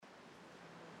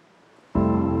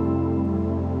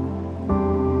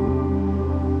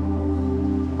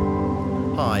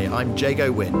I'm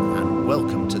Jago Wynn, and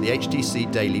welcome to the HTC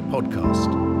Daily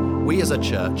Podcast. We as a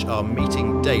church are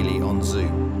meeting daily on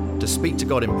Zoom to speak to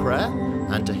God in prayer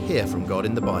and to hear from God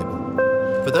in the Bible.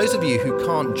 For those of you who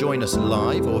can't join us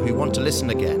live or who want to listen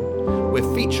again,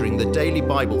 we're featuring the Daily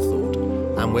Bible Thought,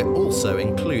 and we're also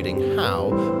including how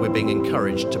we're being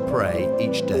encouraged to pray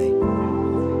each day.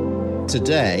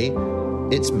 Today,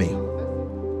 it's me.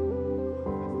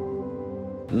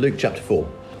 Luke chapter 4.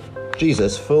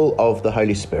 Jesus, full of the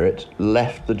Holy Spirit,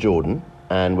 left the Jordan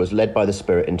and was led by the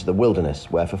Spirit into the wilderness,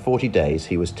 where for 40 days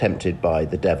he was tempted by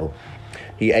the devil.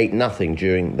 He ate nothing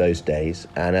during those days,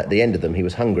 and at the end of them he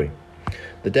was hungry.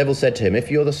 The devil said to him, "If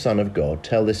you're the Son of God,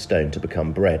 tell this stone to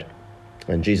become bread."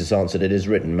 And Jesus answered, "It is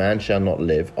written, man shall not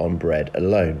live on bread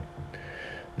alone."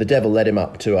 The devil led him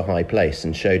up to a high place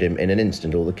and showed him in an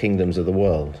instant all the kingdoms of the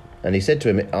world. And he said to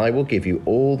him, "I will give you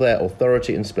all their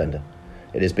authority and splendor.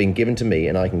 It has been given to me,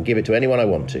 and I can give it to anyone I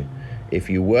want to. If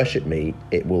you worship me,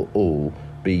 it will all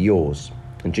be yours."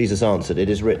 And Jesus answered, "It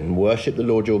is written, worship the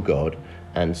Lord your God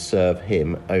and serve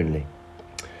him only."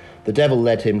 The devil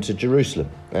led him to Jerusalem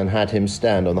and had him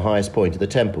stand on the highest point of the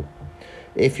temple.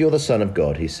 "If you're the Son of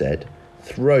God," he said,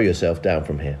 "throw yourself down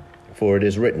from here. For it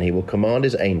is written, he will command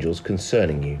his angels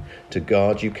concerning you to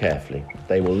guard you carefully.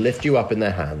 They will lift you up in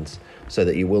their hands so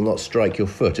that you will not strike your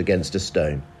foot against a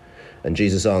stone." And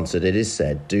Jesus answered, "It is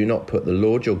said, do not put the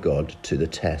Lord your God to the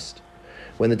test."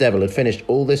 When the devil had finished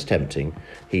all this tempting,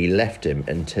 he left him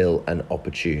until an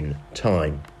opportune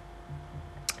time.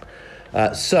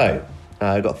 I've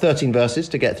got 13 verses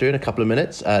to get through in a couple of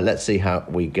minutes. Let's see how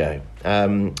we go.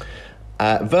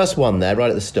 Verse 1 there,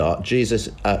 right at the start, Jesus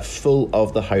full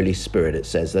of the Holy Spirit, it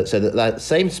says. So that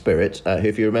same Spirit, who,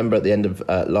 if you remember at the end of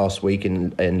last week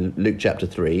in Luke chapter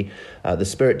 3, the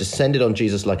Spirit descended on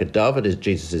Jesus like a dove at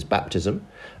Jesus' baptism.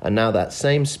 And now that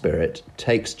same Spirit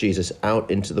takes Jesus out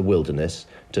into the wilderness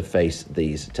to face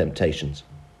these temptations.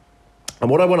 And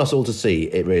what I want us all to see,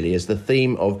 it really is the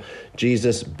theme of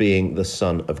Jesus being the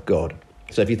Son of God.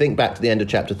 So if you think back to the end of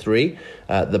chapter 3,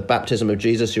 the baptism of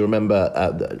Jesus, you remember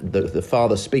the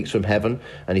Father speaks from heaven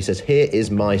and he says, "Here is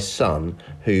my Son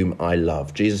whom I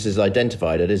love." Jesus is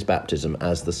identified at his baptism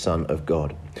as the Son of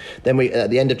God. Then at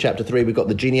the end of chapter 3, we've got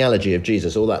the genealogy of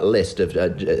Jesus, all that list of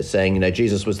saying,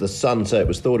 Jesus was the son, so it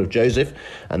was thought of Joseph,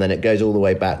 and then it goes all the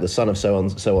way back, the son of so on,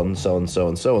 so on, so on, so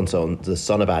on, so on, so on, the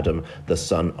son of Adam, the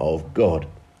Son of God.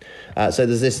 So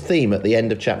there's this theme at the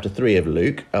end of chapter 3 of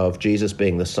Luke of Jesus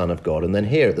being the Son of God. And then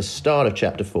here at the start of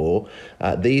chapter 4,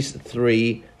 these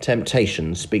three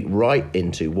temptations speak right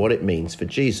into what it means for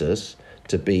Jesus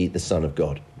to be the Son of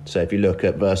God. So if you look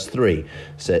at verse 3,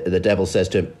 the devil says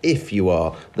to him, "If you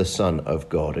are the Son of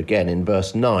God." Again, in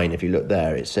verse 9, if you look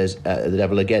there, it says, the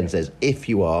devil again says, "If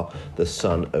you are the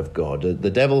Son of God." The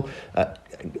devil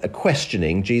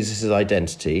questioning Jesus'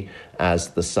 identity as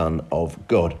the Son of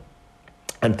God.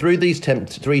 And through these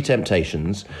three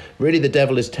temptations, really the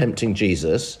devil is tempting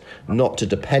Jesus not to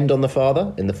depend on the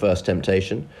Father in the first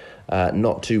temptation,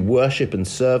 not to worship and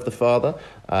serve the Father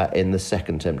in the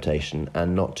second temptation,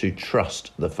 and not to trust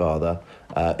the Father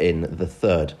in the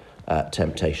third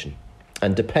temptation.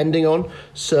 And depending on,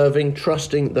 serving,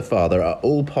 trusting the Father are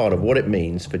all part of what it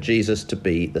means for Jesus to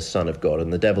be the Son of God.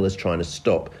 And the devil is trying to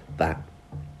stop that.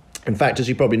 In fact, as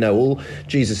you probably know, all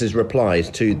Jesus' replies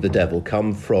to the devil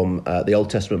come from the Old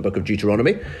Testament book of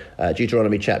Deuteronomy,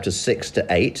 Deuteronomy chapters 6 to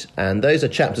 8. And those are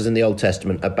chapters in the Old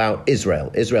Testament about Israel,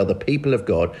 the people of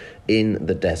God in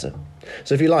the desert.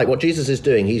 So if you like, what Jesus is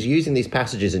doing, he's using these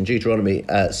passages in Deuteronomy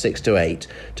 6 to 8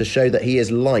 to show that he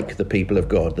is like the people of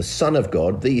God, the Son of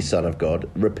God,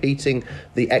 repeating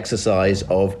the exercise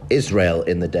of Israel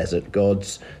in the desert,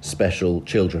 God's special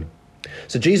children.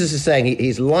 So Jesus is saying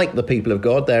he's like the people of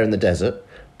God there in the desert,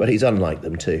 but he's unlike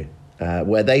them too.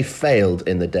 Where they failed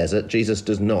in the desert, Jesus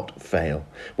does not fail.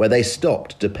 Where they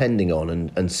stopped depending on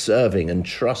and serving and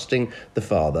trusting the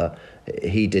Father,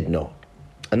 he did not.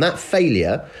 And that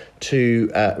failure to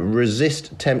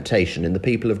resist temptation in the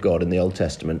people of God in the Old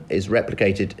Testament is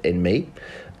replicated in me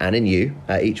and in you,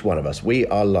 each one of us. We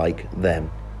are like them.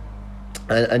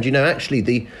 And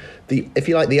actually if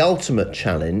you like, the ultimate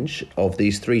challenge of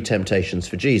these three temptations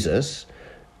for Jesus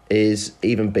is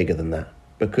even bigger than that.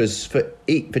 Because for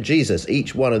Jesus,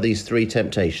 each one of these three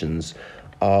temptations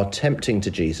are tempting to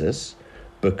Jesus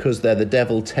because they're the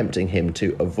devil tempting him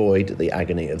to avoid the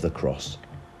agony of the cross.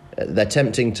 They're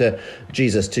tempting to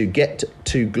Jesus to get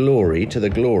to the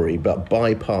glory, but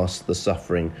bypass the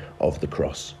suffering of the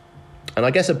cross. And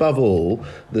I guess above all,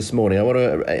 this morning, I want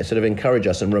to sort of encourage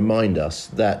us and remind us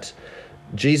that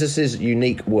Jesus'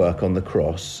 unique work on the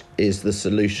cross is the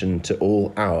solution to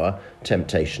all our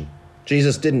temptation.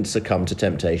 Jesus didn't succumb to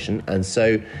temptation, and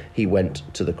so he went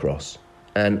to the cross.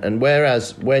 And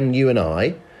whereas when you and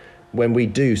I, when we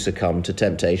do succumb to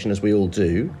temptation, as we all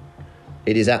do,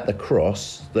 it is at the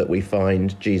cross that we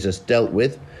find Jesus dealt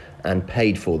with and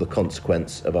paid for the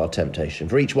consequence of our temptation.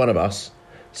 For each one of us,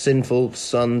 sinful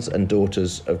sons and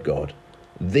daughters of God,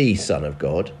 the Son of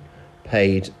God,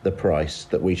 paid the price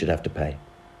that we should have to pay.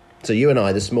 So you and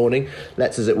I this morning,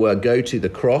 let's, as it were, go to the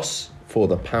cross for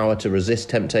the power to resist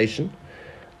temptation.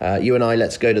 You and I,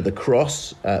 let's go to the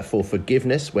cross for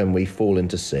forgiveness when we fall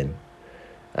into sin.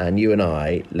 And you and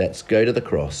I, let's go to the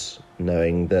cross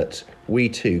knowing that we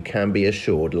too can be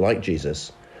assured, like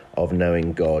Jesus, of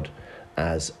knowing God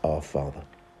as our Father.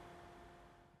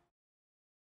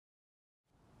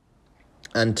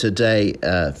 And today,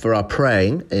 for our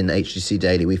praying in HTC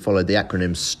Daily, we followed the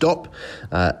acronym STOP,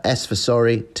 S for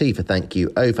sorry, T for thank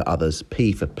you, O for others,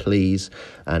 P for please,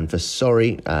 and for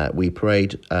sorry, we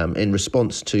prayed in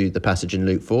response to the passage in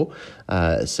Luke 4,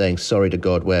 saying sorry to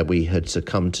God where we had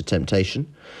succumbed to temptation.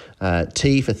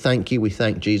 T for thank you, we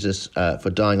thank Jesus for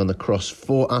dying on the cross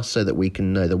for us so that we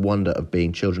can know the wonder of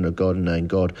being children of God and knowing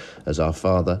God as our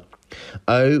Father.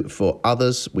 O for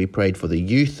others, we prayed for the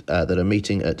youth that are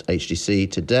meeting at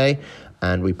HTC today,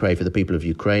 and we pray for the people of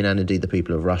Ukraine and indeed the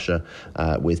people of Russia,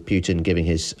 with Putin giving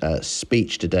his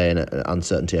speech today and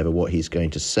uncertainty over what he's going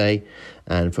to say.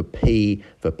 And for P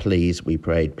for please, we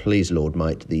prayed, please Lord,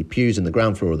 might the pews and the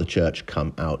ground floor of the church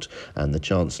come out and the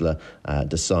Chancellor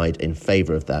decide in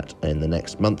favour of that in the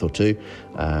next month or two,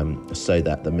 so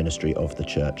that the ministry of the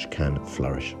church can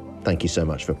flourish. Thank you so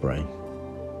much for praying.